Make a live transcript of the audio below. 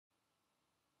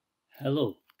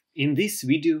Hello. In this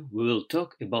video we will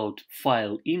talk about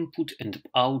file input and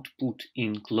output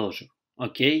in Clojure.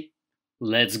 Okay,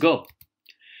 let's go.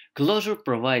 Clojure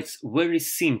provides very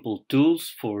simple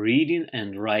tools for reading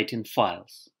and writing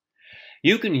files.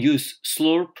 You can use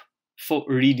slurp for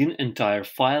reading entire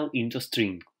file into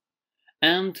string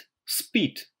and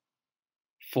spit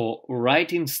for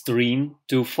writing string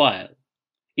to file.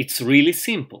 It's really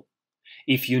simple.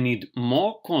 If you need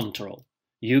more control,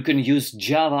 you can use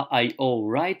Java I/O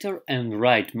writer and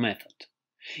write method.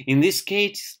 In this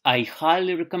case, I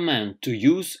highly recommend to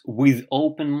use with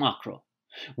open macro,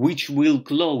 which will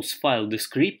close file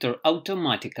descriptor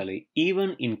automatically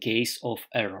even in case of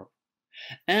error.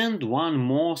 And one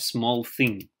more small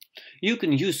thing. You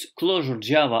can use Clojure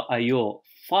Java I/O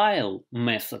file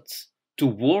methods to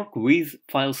work with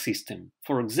file system,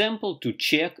 for example, to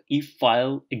check if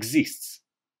file exists,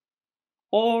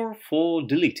 or for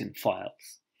deleting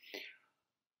files.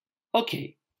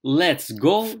 Okay, let's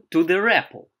go to the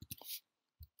REPL.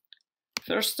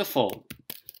 First of all,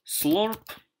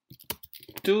 slurp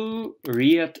to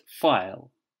read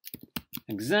file,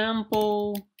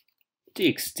 example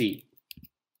txt.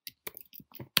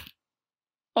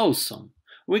 Awesome,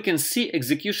 we can see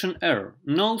execution error,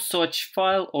 no such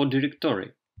file or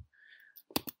directory.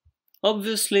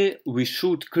 Obviously, we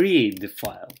should create the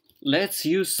file. Let's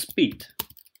use spit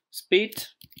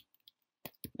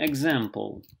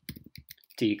example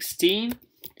txt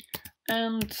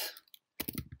and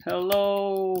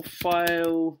hello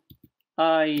file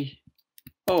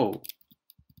IO.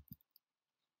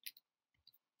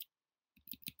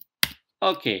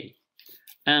 Okay,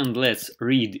 and let's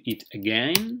read it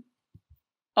again.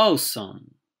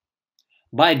 Awesome.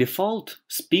 By default,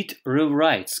 spit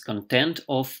rewrites content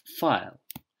of file.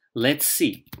 Let's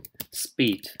see.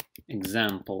 Spit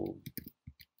example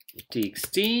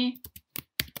txt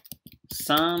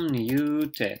some new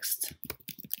text,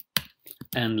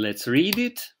 and let's read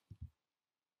it.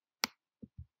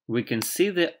 We can see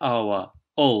that our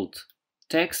old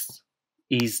text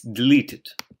is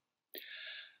deleted,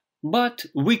 but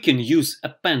we can use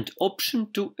append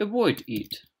option to avoid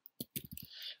it.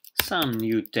 Some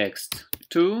new text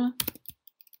too.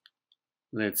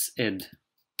 Let's add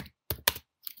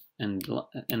and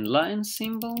line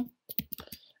symbol,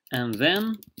 and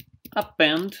then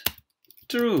append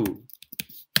true.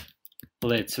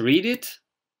 Let's read it.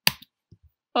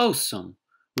 Awesome,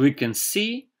 we can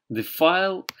see the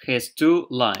file has 2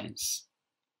 lines.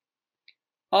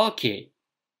 Okay,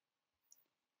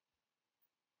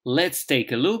 let's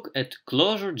take a look at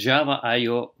Clojure Java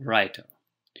I/O writer.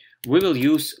 We will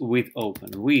use with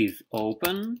open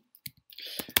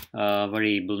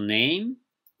variable name.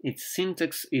 Its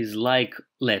syntax is like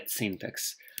let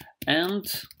syntax, and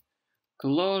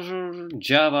Clojure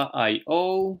Java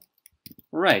I/O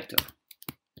writer,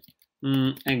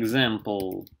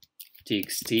 example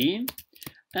txt,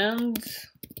 and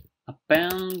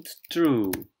append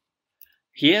true.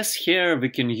 Yes, here we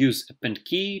can use append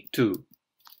key too.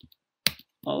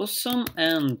 Awesome,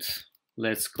 and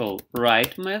let's call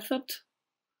write method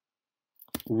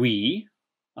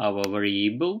our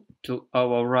variable to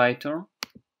our writer,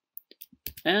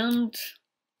 and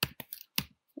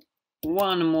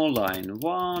one more line.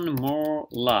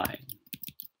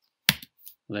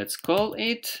 Let's call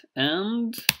it,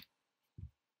 and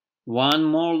one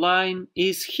more line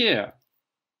is here.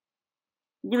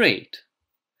 Great.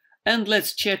 And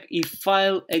let's check if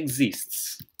file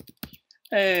exists.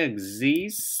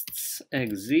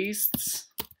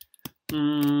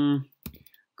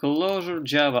 Clojure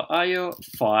Java I/O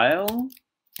file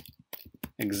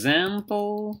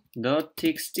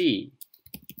example.txt.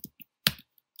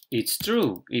 It's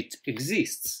true, it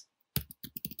exists.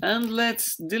 And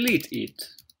let's delete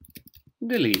it.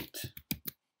 Delete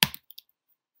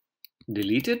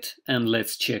it, and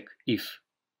let's check if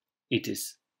it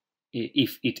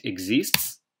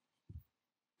exists.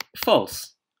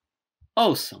 False.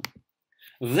 Awesome.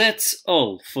 That's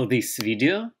all for this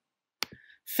video.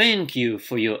 Thank you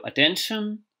for your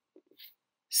attention.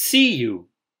 See you